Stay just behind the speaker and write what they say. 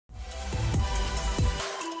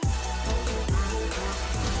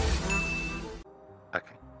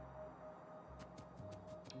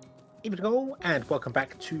Evening and welcome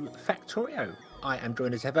back to Factorio. I am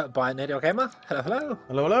joined as ever by STHedgehog Gamer. Hello, hello.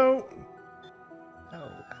 Hello, hello.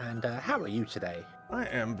 Oh, and how are you today? I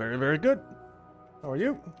am very, very good. How are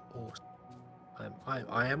you? Awesome.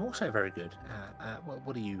 I am also very good.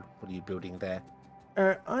 What are you building there?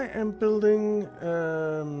 I am building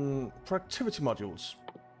productivity modules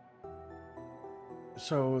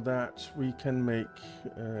so that we can make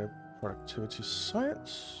productivity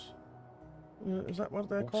science. Is that what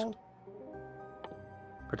they're called?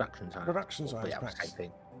 Production science. Production science Yeah, packs. same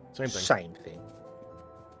thing. Same thing. Same thing.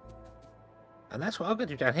 And that's what I'm going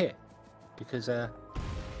to do down here, because yeah.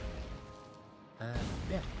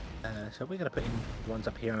 So we're going to put in the ones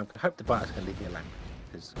up here, and I hope the buyers can leave me a lamp,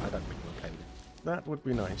 because I don't really want to play with it. That would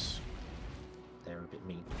be nice. They're a bit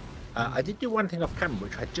mean. I did do one thing off camera,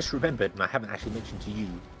 which I just remembered, and I haven't actually mentioned to you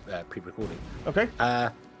pre-recording. Okay.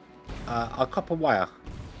 Our copper wire,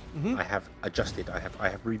 I have adjusted. I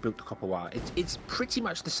have rebuilt the copper wire. It's pretty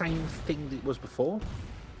much the same thing that it was before.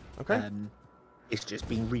 Okay. It's just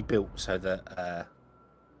been rebuilt so that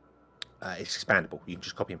it's expandable. You can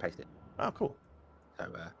just copy and paste it. Oh, cool.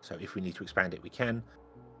 So if we need to expand it, we can.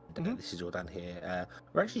 This is all done here.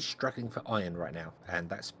 We're actually struggling for iron right now, and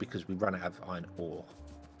that's because we run out of iron ore.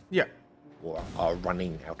 Yeah. Or are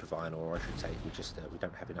running out of iron ore, I should say. We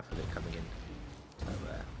don't have enough of it coming in. So,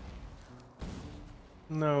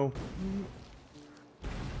 no.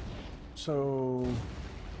 So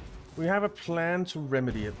we have a plan to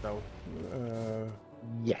remedy it, though.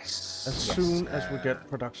 yes. As soon as we get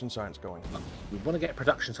production science going. We want to get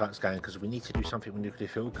production science going because we need to do something with nuclear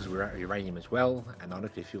fuel because we're out of uranium as well, and our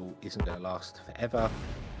nuclear fuel isn't going to last forever.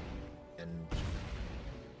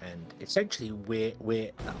 And essentially,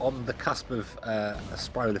 we're on the cusp of a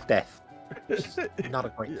spiral of death, which is not a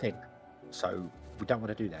great thing. So we don't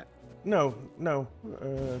want to do that. No.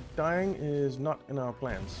 Dying is not in our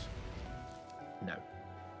plans. No.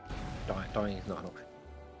 Dying is not an option.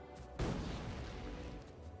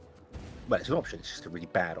 Well, it's an option. It's just a really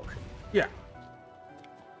bad option. Yeah.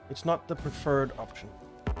 It's not the preferred option.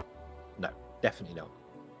 No, definitely not.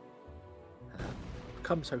 We've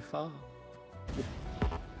come so far.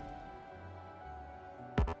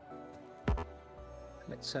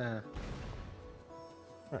 Let's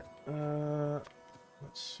Right.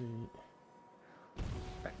 Let's see.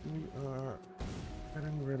 We are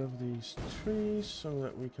getting rid of these trees so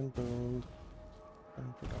that we can build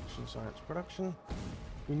production science production.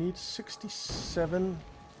 We need 67,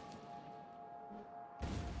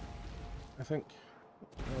 I think,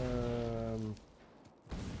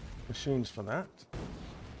 machines for that.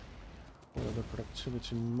 For the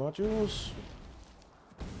productivity modules.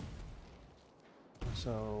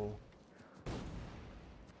 So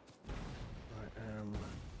I am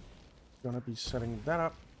gonna be setting that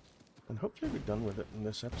up, and hopefully be done with it in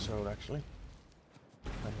this episode. Actually,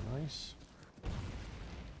 kind of nice.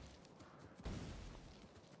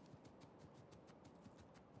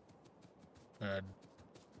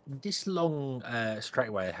 This long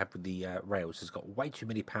straightaway I have with the rails has got way too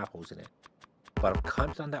many power poles in it. But I've kind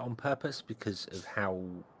of done that on purpose because of how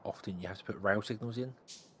often you have to put rail signals in.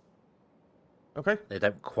 Okay. They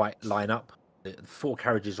don't quite line up. The 4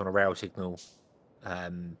 carriages on a rail signal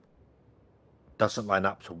doesn't line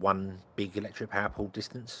up to one big electric power pole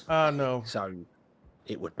distance. No. So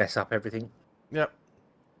it would mess up everything. Yep.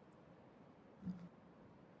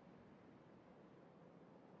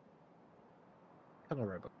 Come on,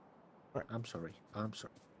 robot. Right. I'm sorry.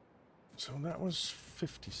 So that was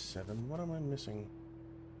 57. What am I missing?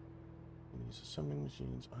 These assembling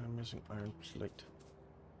machines. I'm missing iron plate.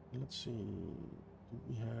 Let's see. Do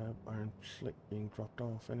we have iron plate being dropped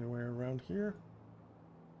off anywhere around here?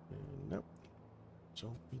 Nope.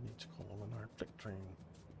 So we need to call an iron plate train.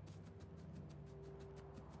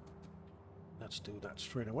 Let's do that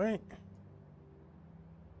straight away.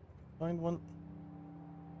 Find one.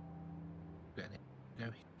 Go.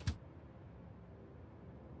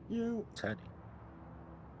 You. Turning.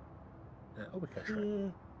 We go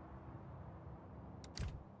straight.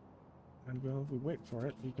 And while we wait for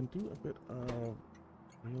it, we can do a bit of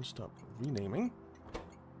real stop renaming.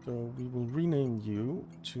 So we will rename you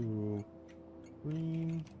to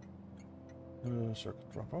green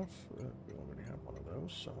circuit drop off. We already have one of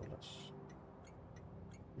those, so let's.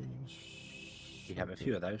 We have a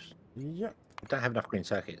few of those. Yep. We don't have enough green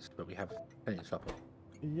circuits, but we have plenty of stop.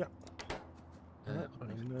 Yep. And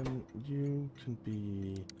then you can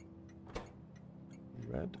be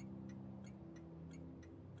red.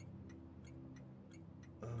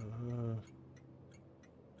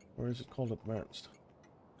 Or is it called advanced?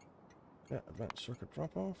 Yeah, advanced circuit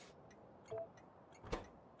drop off.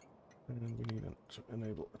 And we need to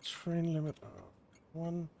enable a train limit of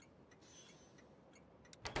 1.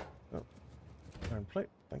 Oh, iron plate,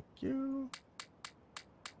 thank you.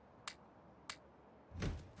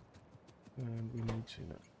 And we need to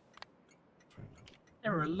now.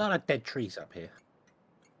 There are a lot of dead trees up here.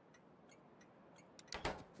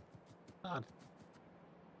 God.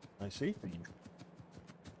 I see.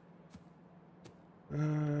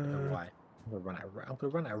 Why? I'm gonna run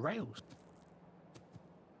out of rails.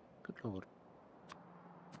 Good lord.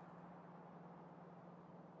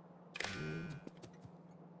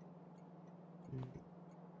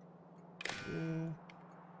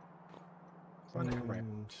 Run out of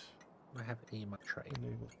rails. I have it in my tray.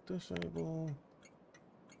 Enable, disable.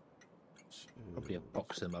 Probably a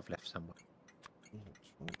box of them I've left somewhere.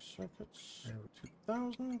 Electronic circuits.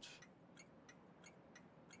 2000.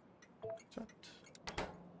 Set.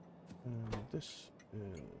 And this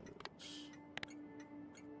is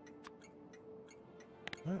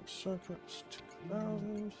lamp circuits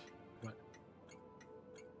 2000. What?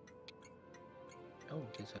 Oh,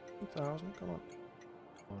 there's a 2000. Come on.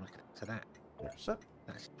 I want to connect to that. There, set.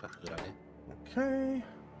 That's a good idea. Okay.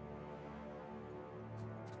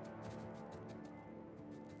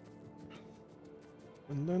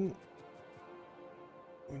 And then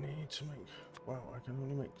we need to make. Wow, I can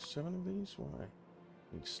only make 7 of these. Why? I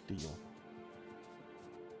need steel.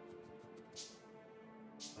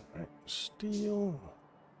 Alright, steel.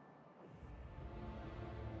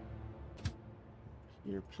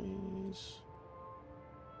 Here, please.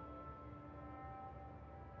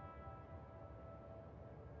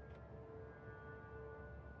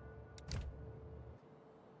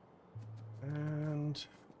 And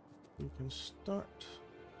we can start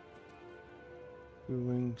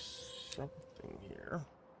doing something here.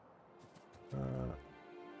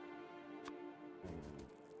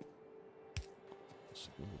 Let's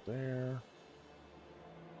go there.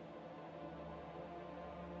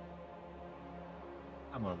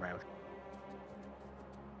 I'm on rail.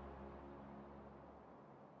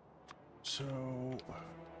 So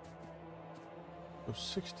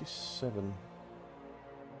 67.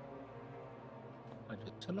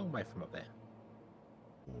 It's a long way from up there.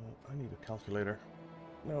 I need a calculator.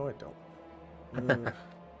 No, I don't.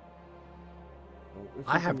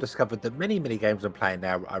 I have discovered that many games I'm playing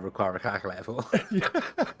now I require a calculator for. So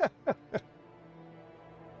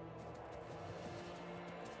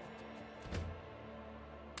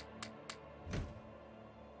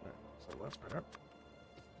that's better.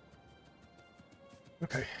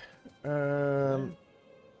 Okay.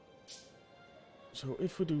 So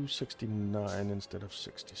if we do 69 instead of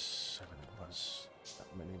 67, it was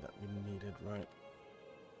that many that we needed, right?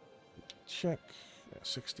 Check. Yeah,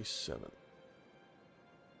 67.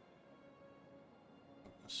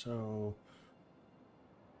 So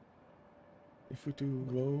if we do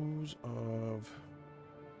rows of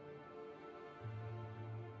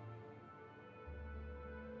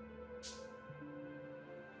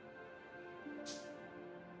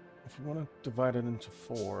if you want to divide it into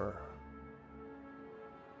 4,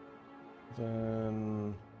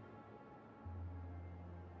 then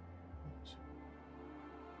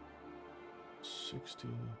 60,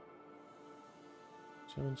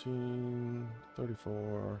 17,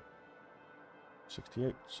 34,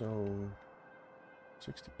 68. So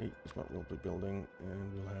 68 is what we'll be building,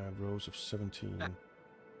 and we'll have rows of 17.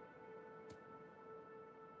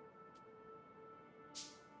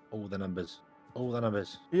 All the numbers. All the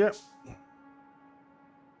numbers. Yep.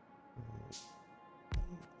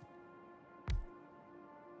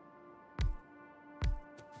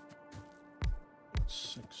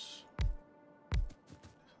 6,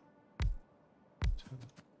 10,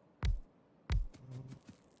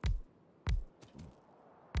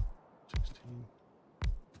 16,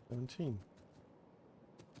 17.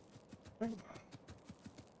 Right.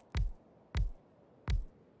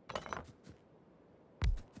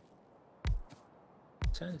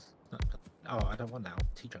 Says. Oh, I don't want that.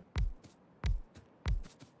 T-junk.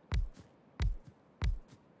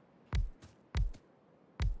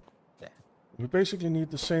 We basically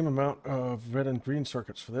need the same amount of red and green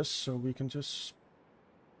circuits for this, so we can just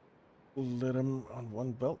split them on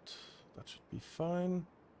one belt. That should be fine.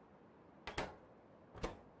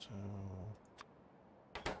 So,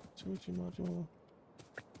 switching module.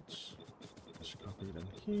 Let's just copy it in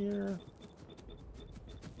here.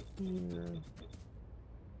 Here.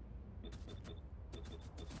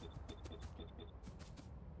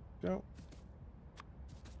 Go.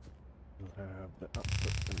 We'll have the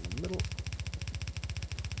output in the middle.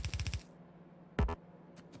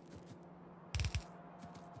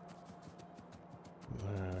 We'll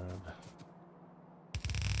have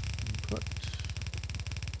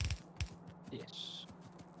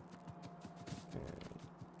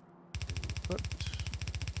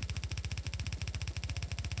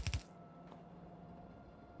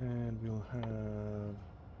And we'll have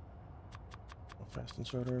fast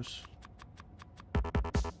inserters.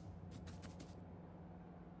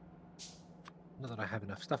 Not that I have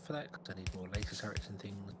enough stuff for that, because I need more laser turrets and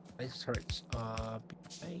things. Laser turrets are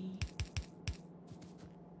being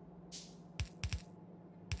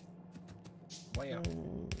way up.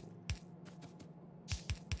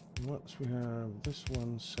 Once we have this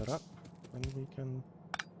one set up, then we can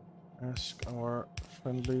ask our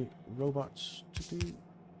friendly robots to do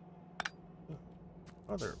the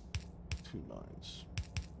other 2 lines.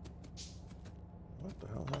 What the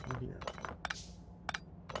hell happened here?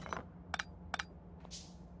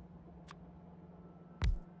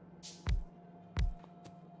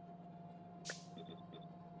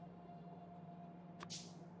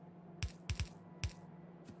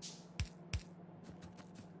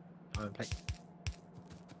 Iron plate.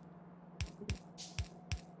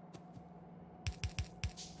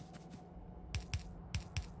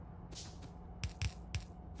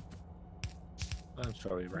 I'm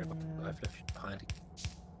sorry, robot. I've left you behind.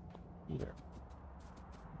 There.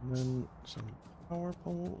 And then some power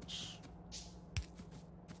poles.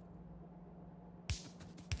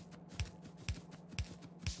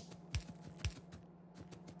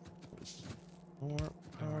 More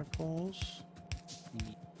power poles.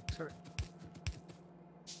 Sorry.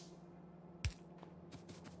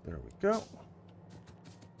 There we go.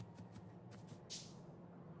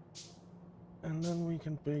 And then we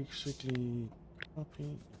can basically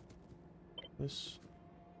copy this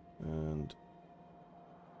and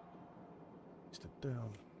paste it down.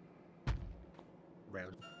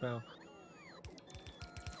 Round. Well,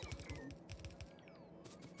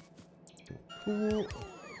 Cool.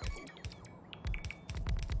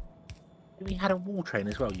 we had a wall train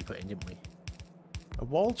as well. You put in, didn't we? A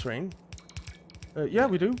wall train? Yeah,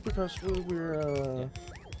 we do, because we're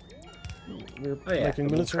Oh, yeah, making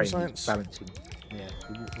the wall military train needs science. balancing. Yeah,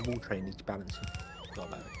 the wall train needs balancing. Forgot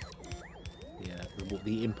about it. Yeah,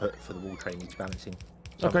 the input for the wall train needs balancing.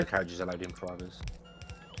 Some of the carriages are loading for others.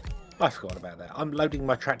 I forgot about that. I'm loading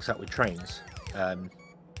my tracks up with trains. And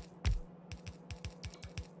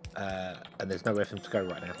there's nowhere for them to go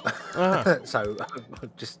right now. So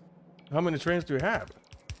I'm just... How many trains do you have?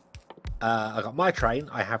 I got my train,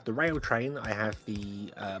 I have the rail train, I have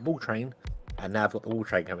the wall train, and now I've got the wall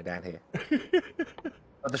train coming down here.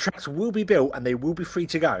 But the tracks will be built and they will be free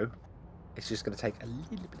to go. It's just going to take a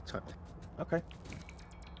little bit of time. Okay.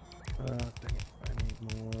 Dang it. I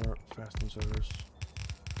need more fast inserters.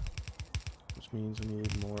 Which means I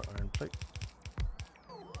need more iron plate.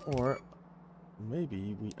 Or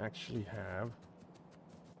maybe we actually have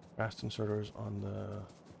fast inserters on the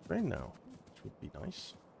train now, which would be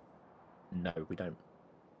nice. No, we don't.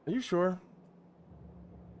 Are you sure?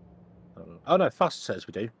 Oh no, fast says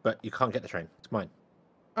we do, but you can't get the train. It's mine.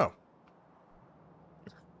 Oh.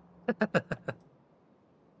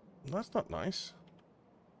 That's not nice.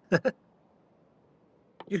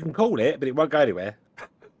 You can call it, but it won't go anywhere.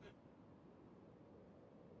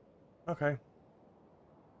 Okay.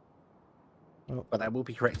 Well, But that will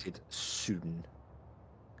be corrected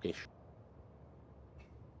soon-ish.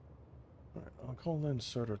 alright, I'll call the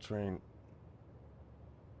inserter train.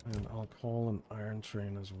 And I'll call an iron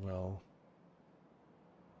train as well.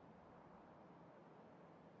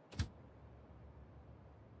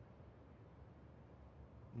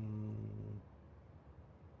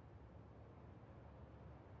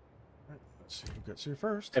 Right, let's see who gets here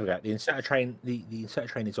first. There we go. The inserter train. The inserter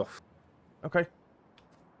train is off. Okay.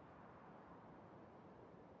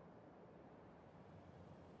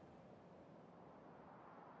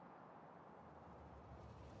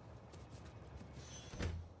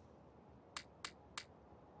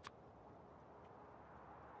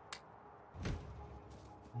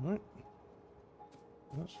 Alright.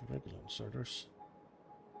 That's regular inserters.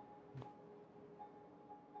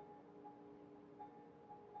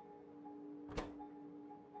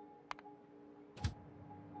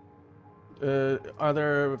 Are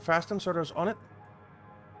there fast inserters on it?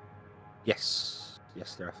 Yes,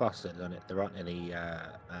 yes, there are fast inserters on it. There aren't any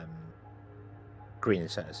green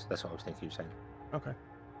inserters. That's what I was thinking you were saying. Okay.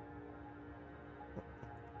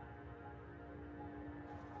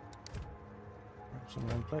 Grab some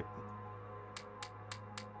iron plate.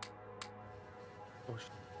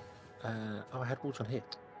 Oh, I had walls on here.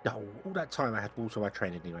 No, all that time I had walls on my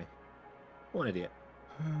train anyway. What an idiot.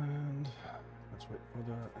 And let's wait for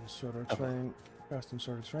the inserter train. Fast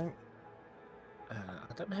inserter train.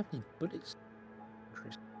 I don't have any bullets.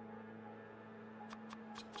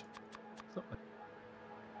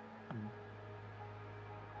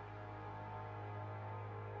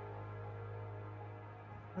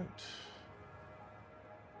 Right.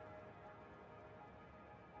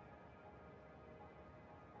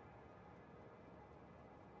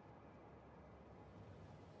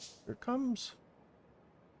 Here it comes.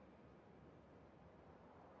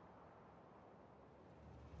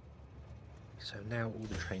 So now all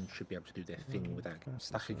the trains should be able to do their thing without getting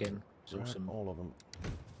stuck again. It's Grab awesome. all of them.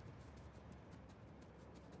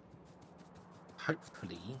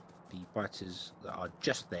 Hopefully, the biters that are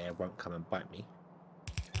just there won't come and bite me.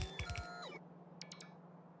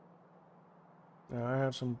 Now I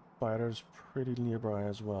have some biters pretty nearby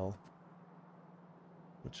as well,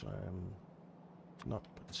 which I am not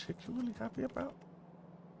particularly happy about.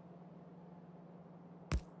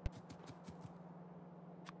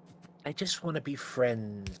 I just want to be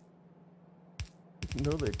friends.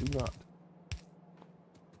 No, they do not.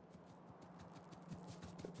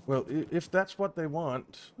 Well, if that's what they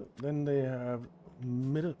want, then they have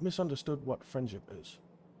misunderstood what friendship is.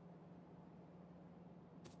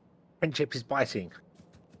 Friendship is biting.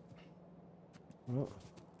 Well,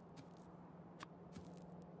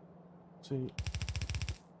 see,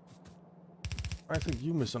 I think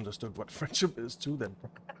you misunderstood what friendship is too. Then.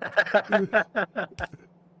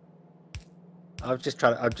 I'm just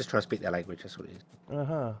trying to speak their language. That's what it is. Uh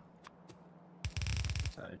huh.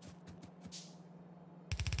 So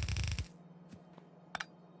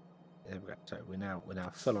there we go. So we're now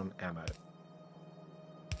full on ammo.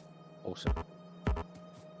 Awesome.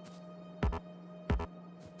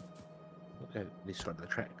 We'll go this side of the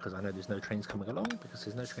track because I know there's no trains coming along because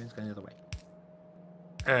there's no trains going the other way.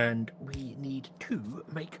 And we need to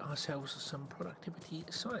make ourselves some productivity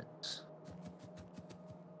science.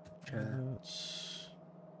 Let's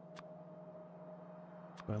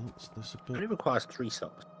balance this a bit. Only requires 3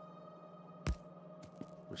 stops,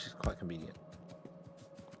 which is quite convenient.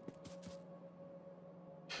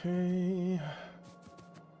 Okay.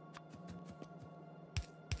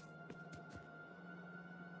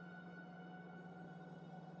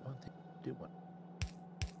 One thing to do one.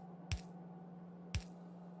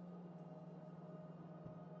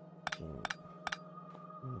 So,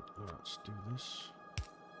 let's do this.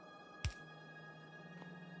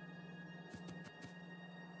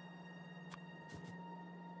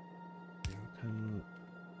 You can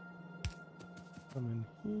come in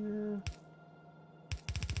here.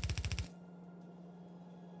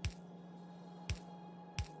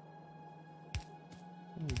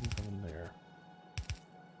 And you can come in there.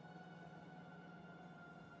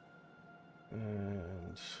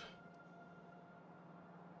 And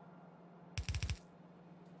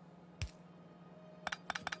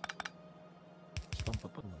Bump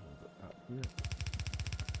up. a little bit out here.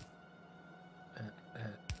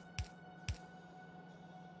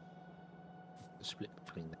 The split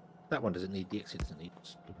between them. That one doesn't need the exit. Doesn't need.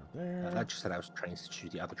 Split it there. That just allows trains to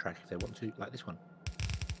choose the other track if they want to, like this one.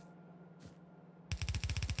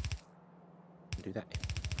 Do that.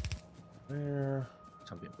 There.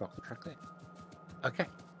 Something block the track there. Okay.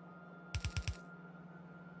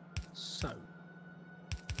 So,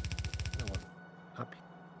 no one up here.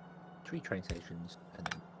 3 train stations, and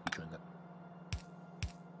then you join that.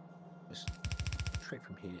 Just straight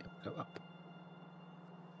from here, go up.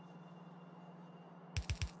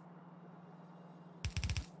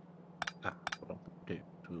 Ah, hold on.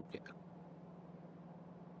 We'll get.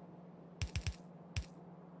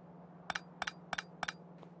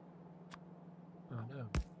 Oh no.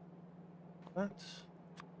 That's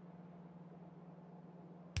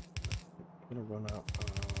gonna run out of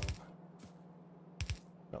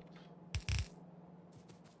belt.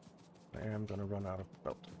 I am gonna run out of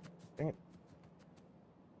belt. Dang it.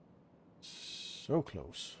 So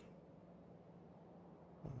close.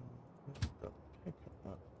 Pick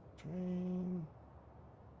up train.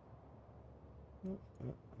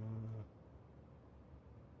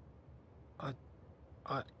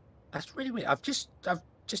 That's really weird.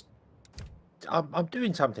 I'm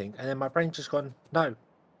doing something, and then my brain's just gone. No,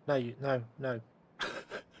 no,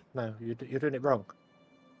 you're doing it wrong.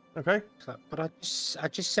 Okay. So, but I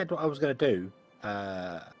just said what I was going to do.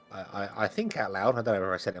 I think out loud. I don't know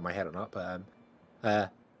if I said it in my head or not, but and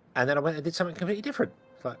then I went and did something completely different.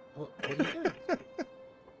 It's like, what are you doing?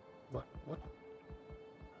 What?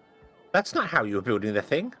 That's not how you were building the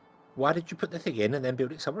thing. Why did you put the thing in and then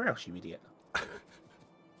build it somewhere else, you idiot?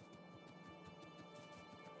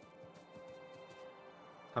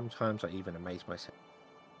 Sometimes I even amaze myself.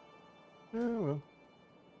 Oh well.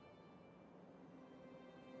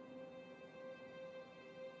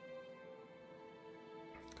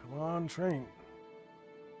 Come on, train.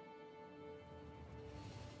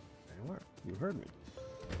 Hey, what? You heard me.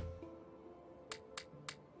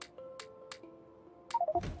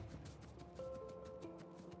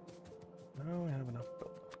 Now we have enough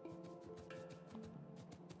belt.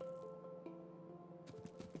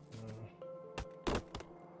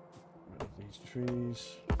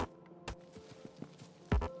 trees.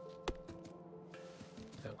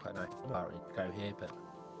 Don't quite know how far we go here, but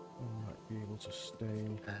I might be able to stay.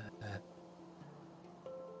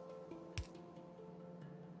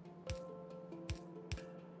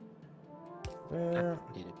 There.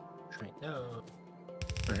 Need a train. No.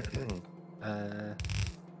 No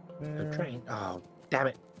There. train. Oh, damn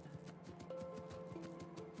it!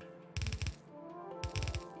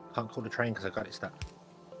 Can't call the train because I got it stuck.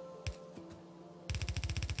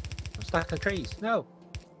 I'm stuck in the trees. No.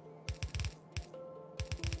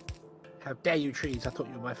 How dare you, trees? I thought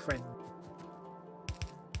you were my friend.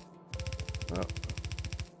 Well,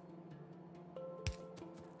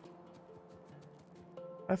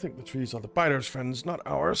 I think the trees are the biters' friends, not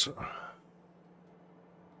ours.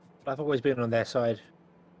 I've always been on their side.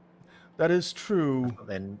 That is true.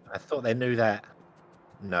 I thought they knew that.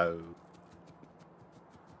 No.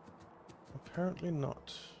 Apparently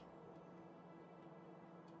not.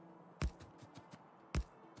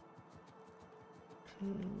 Okay,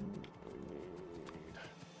 we need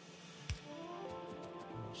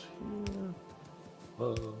those here.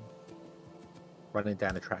 Whoa. Running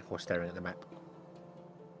down the track while staring at the map.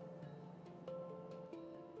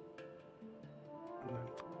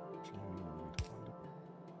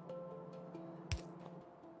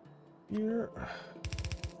 Here.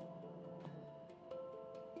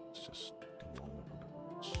 Let's just go along with the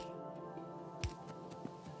roads.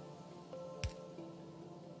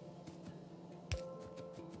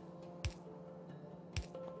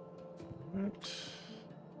 Right.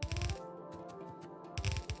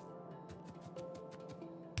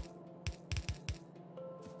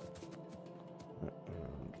 And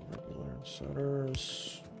regular inserters.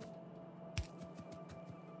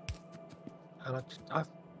 And I've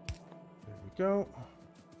There we go.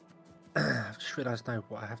 I've just realised now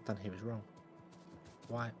what I have done here is wrong.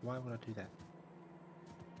 Why would I do that?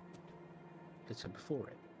 It's before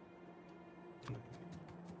it.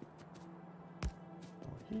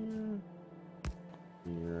 Here.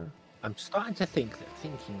 Here. I'm starting to think that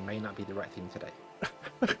thinking may not be the right thing today.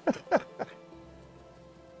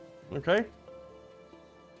 Okay.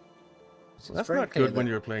 So That's very not clear good when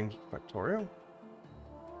that- you're playing Factorio.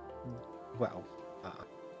 Well,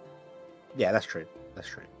 yeah, that's true. That's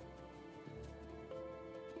true.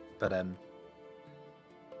 But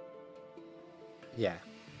yeah,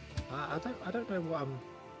 I don't know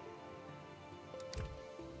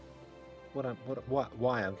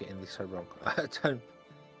why I'm getting this so wrong. I don't.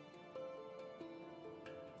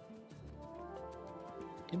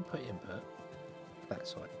 Input that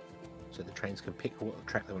side, so the trains can pick what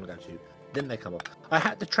track they want to go to. Then they come off. I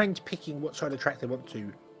had the trains picking what side of the track they want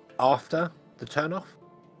to after the turn off.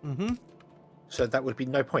 Mm-hmm. So that would be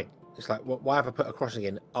no point. It's like, why have I put a crossing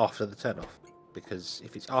in after the turn off? Because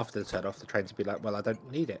if it's after the turn off, the trains would be like, well, I don't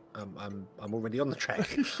need it. I'm already on the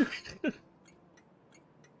track.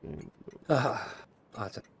 I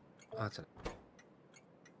don't.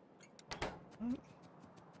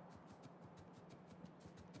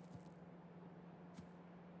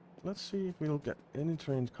 Let's see if we'll get any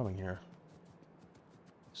trains coming here.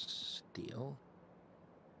 Steel.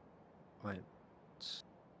 Right. So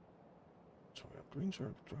we have green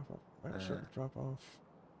circle drop off, red circle drop off.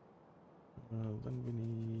 Then we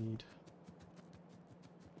need.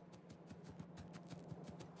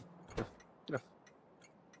 Get off.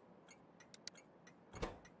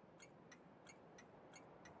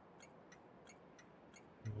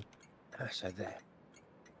 So there.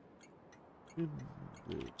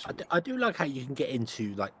 I do like how you can get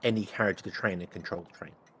into like any carriage of the train and control the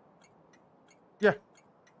train. Yeah.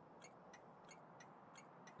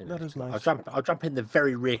 You know, That is nice. I'll jump in the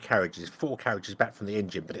very rear carriages, 4 carriages back from the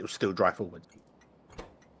engine, but it will still drive forward.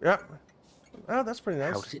 Yeah. Oh, that's pretty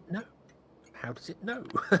nice. How does it know? How does it know?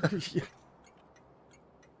 Yeah.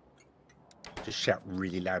 Just shout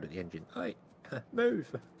really loud at the engine. Hey,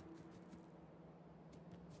 move.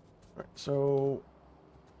 Right, so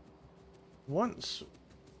once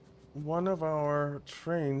one of our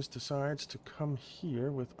trains decides to come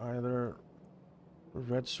here with either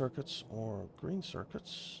red circuits or green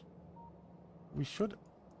circuits, we should,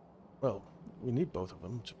 well, we need both of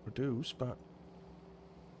them to produce, but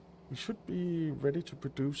we should be ready to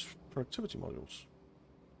produce productivity modules.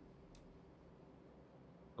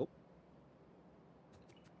 Oh.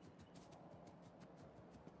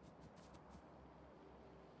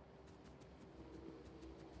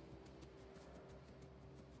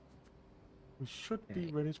 We should be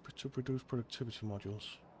ready to produce productivity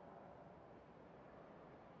modules.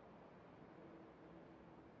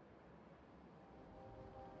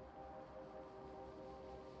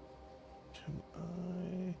 Can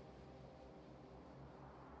I...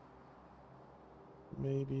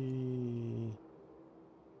 maybe...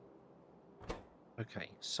 Okay,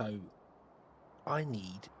 so I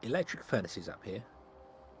need electric furnaces up here.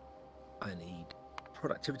 I need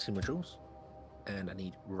productivity modules, and I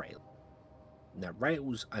need rail. Now,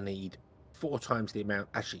 rails, I need 4 times the amount.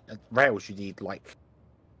 Actually, rails, you need like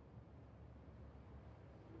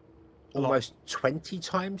A lot. almost 20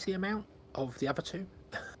 times the amount of the other two.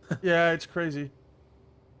 Yeah, it's crazy.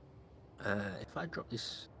 If I drop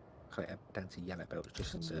this down to yellow belt,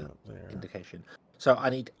 just as Something an up there. indication. So I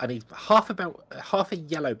need half a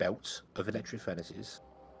yellow belt of electric furnaces,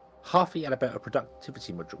 half a yellow belt of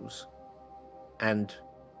productivity modules, and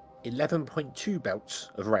 11.2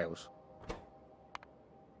 belts of rails.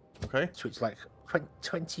 Okay. So it's like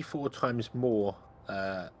 24 times more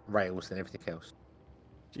rails than everything else.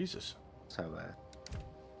 Jesus. So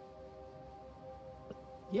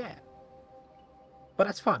yeah, but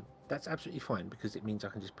that's fine. That's absolutely fine because it means I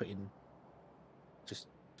can just put in just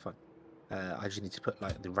fine. I just need to put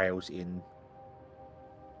like the rails in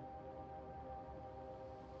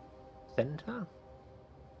center.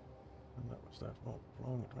 And that was that. Oh,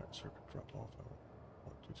 wrong circuit drop off. I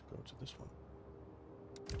want you to go to this one.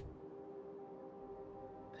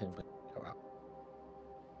 Then we go up.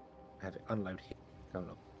 Have it unload here. Go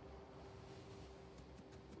along.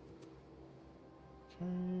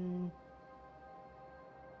 Okay.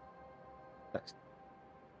 That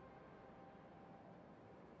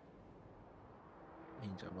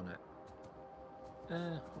means I want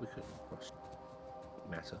to. We could cross.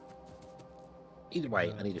 Matter. Either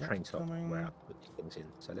way, I need a train stop where I put these things in.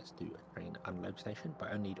 So let's do a train unload station, but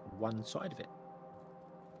I only need one side of it.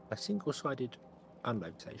 A single-sided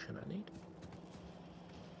unload station I need.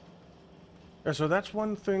 Yeah, so that's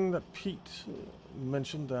one thing that Pete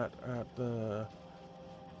mentioned, that at the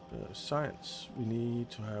science we need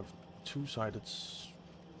to have two-sided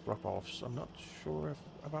drop-offs. I'm not sure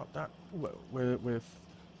about that with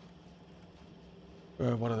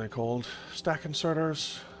what are they called? Stack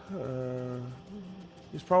inserters.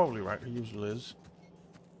 He's probably right. He usually is.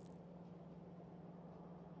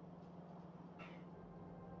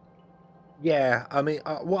 Yeah, I mean,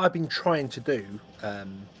 what I've been trying to do,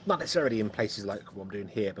 not necessarily in places like what I'm doing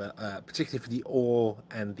here, but particularly for the ore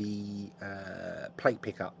and the plate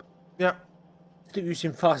pickup, Yeah. still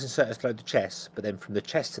using fast inserters to load the chest, but then from the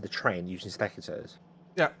chest to the train using stack inserters.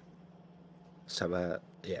 Yeah. So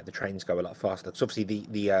yeah, the trains go a lot faster because obviously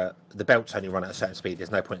the belts only run at a certain speed.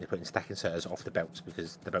 There's no point in putting stack inserters off the belts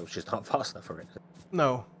because the belts just aren't fast enough for it.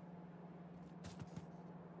 No.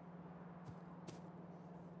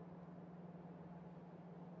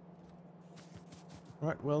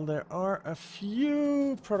 Right, well, there are a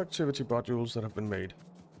few productivity modules that have been made.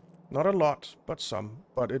 Not a lot, but some.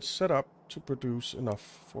 But it's set up to produce enough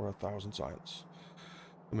for 1,000 science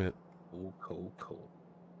a minute. Cool.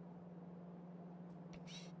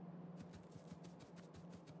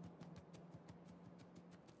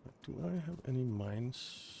 Do I have any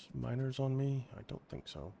miners on me? I don't think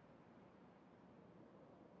so.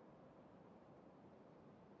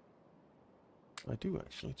 I do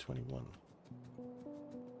actually, 21.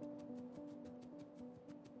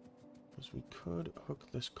 Because we could hook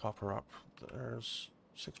this copper up. There's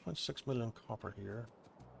 6.6 million copper here.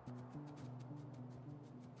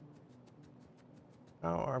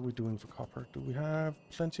 How are we doing for copper? Do we have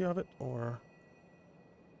plenty of it, or...?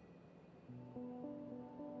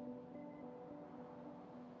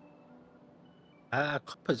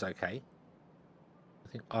 Copper's okay. I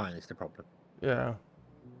think iron is the problem. Yeah.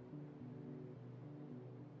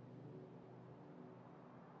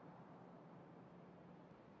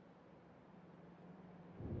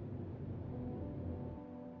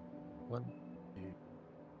 One, two.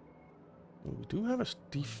 We do have a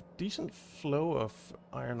decent flow of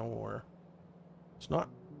iron ore. It's not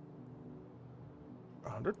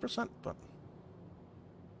 100%, but...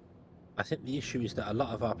 I think the issue is that a lot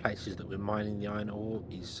of our places that we're mining the iron ore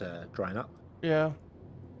is drying up. Yeah.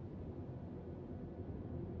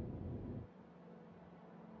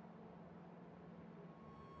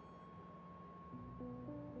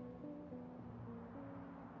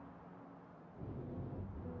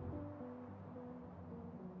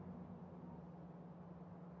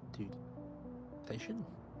 To station.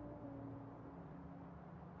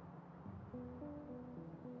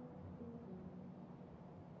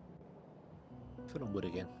 Fill on wood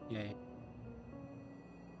again. Yay.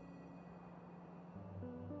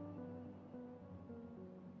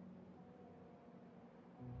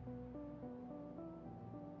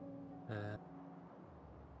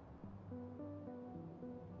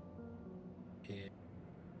 Yeah.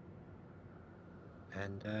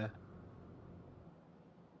 And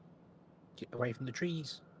Get away from the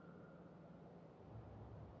trees.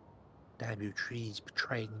 Damn you trees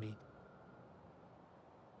betraying me.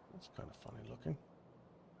 That's kind of funny looking.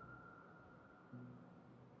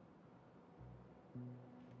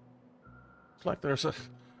 It's like there's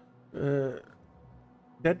a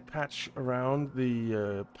dead patch around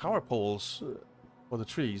the power poles for the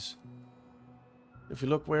trees. If you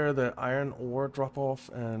look where the iron ore drop off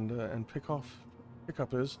and pickup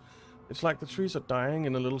is, it's like the trees are dying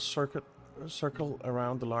in a little circle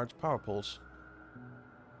around the large power poles.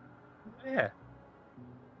 Yeah.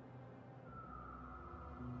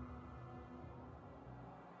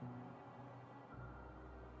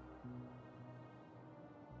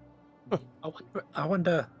 I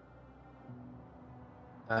wonder.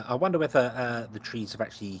 I wonder whether the trees have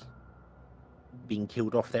actually been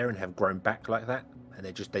killed off there and have grown back like that, and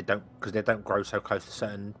they don't grow so close to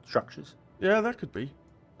certain structures. Yeah, that could be.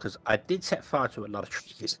 Because I did set fire to a lot of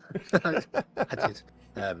trees. I did,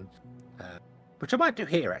 which I might do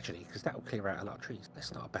here actually, because that will clear out a lot of trees.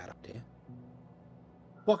 That's not a bad idea.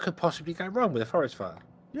 What could possibly go wrong with a forest fire?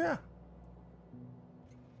 Yeah.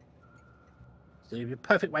 So it'd be a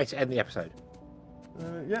perfect way to end the episode.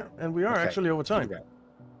 Yeah, and we are actually over time.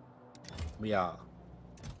 We are.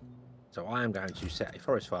 So I am going to set a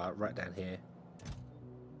forest fire right down here.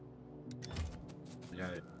 There we go.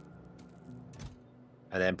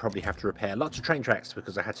 And then probably have to repair lots of train tracks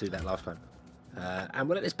because I had to do that last time. And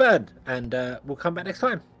we'll let this burn, and we'll come back next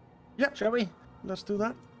time. Yeah. Shall we? Let's do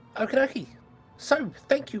that. Okie dokie. So,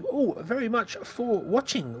 thank you all very much for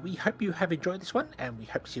watching. We hope you have enjoyed this one, and we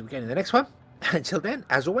hope to see you again in the next one. Until then,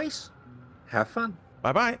 as always, have fun.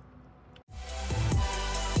 Bye-bye.